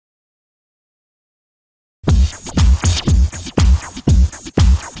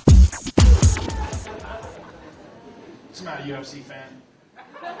UFC fan.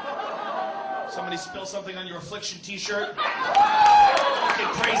 Somebody spill something on your Affliction t-shirt. Fucking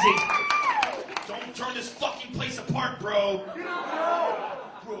crazy. Don't turn this fucking place apart, bro.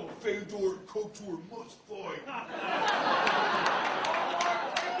 Bro, Fedor and Couture must fight.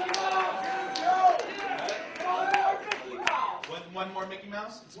 One more Mickey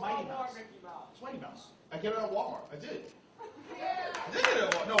Mouse? It's Mighty Mouse. It's Mighty Mouse. I get it at Walmart. I did. I did get it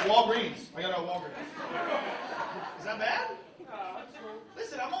at Walmart. No, Walgreens. I got it at Walgreens. Is that bad?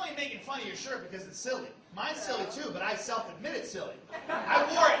 Listen, I'm only making fun of your shirt because it's silly. Mine's silly too, but I self-admit it's silly. I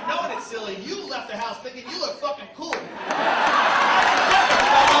wore it knowing it's silly. You left the house thinking you look fucking cool. That's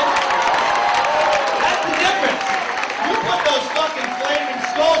the difference. You put those fucking flaming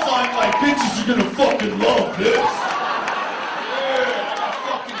skulls on like, bitches are gonna fucking love this.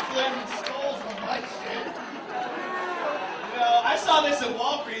 I saw this at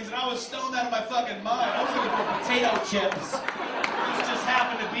Walgreens and I was stoned out of my fucking mind. I was looking for potato chips. This just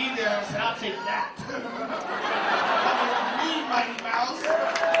happened to be there. I said, I'll take that. Me, Mighty Mouse.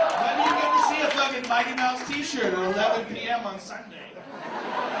 When do you get to see a fucking Mighty Mouse t-shirt at 11 p.m. on Sunday?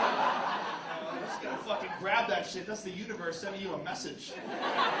 I'm just gonna fucking grab that shit. That's the universe sending you a message.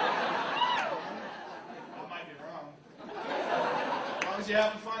 I might be wrong. As long as you're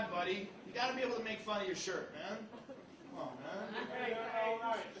having fun, buddy. You gotta be able to make fun of your shirt, man. Come on, man. Hey,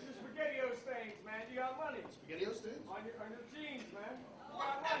 this is SpaghettiOs stains, man. You got money. SpaghettiOs stains? On your jeans, man. You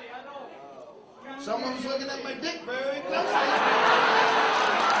got money, I know. Someone's looking at my dick very closely.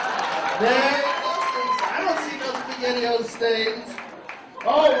 Very closely. I don't see no SpaghettiOs stains.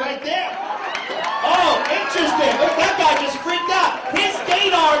 Oh, right there. Oh, interesting. Look, that guy just freaked out. His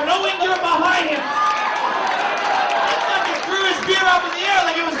gaydar, knowing you're behind him, he fucking threw his beer up in the air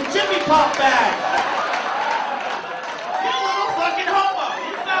like it was a Jimmy Pop bag. Fucking homo!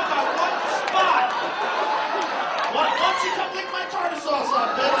 You found my one spot! Why don't you come lick my tartar sauce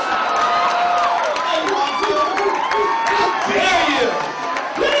off, bitch? Oh, you want to? How dare you?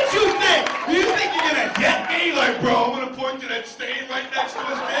 What did you think? Do you think you're gonna get me? Like, bro, I'm gonna point to that stain right next to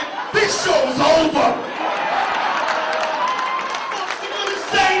his dick? This show's over! What's he gonna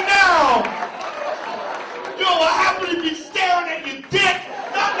say now? Yo, I happen to be staring at your dick,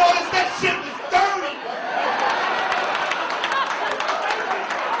 not notice that shit was dirty!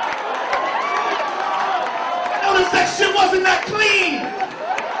 That shit wasn't that clean!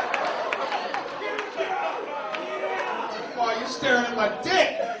 Why are you staring at my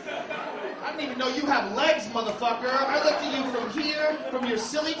dick? I didn't even know you have legs, motherfucker. I looked at you from here, from your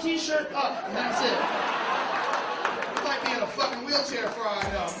silly t-shirt up, and that's it. You might be in a fucking wheelchair for all I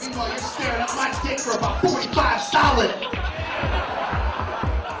know. Meanwhile, you're staring at my dick for about 45 solid.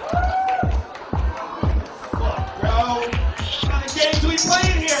 Fuck, bro. What kind of games are we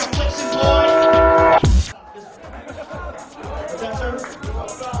playing here, Affliction boy?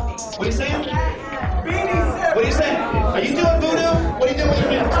 What are you saying? What are you saying? Are you doing voodoo? What are you doing with your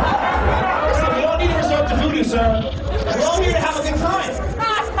hands? Listen, you don't need to resort to voodoo, sir. We're all here to have a good time.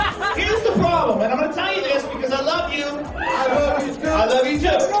 Here's the problem, and I'm going to tell you this because I love you. I love you too. I love you too.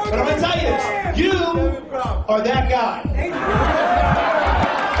 But I'm going to tell you this. You are that guy.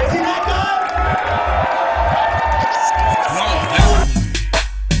 Is he that guy? No,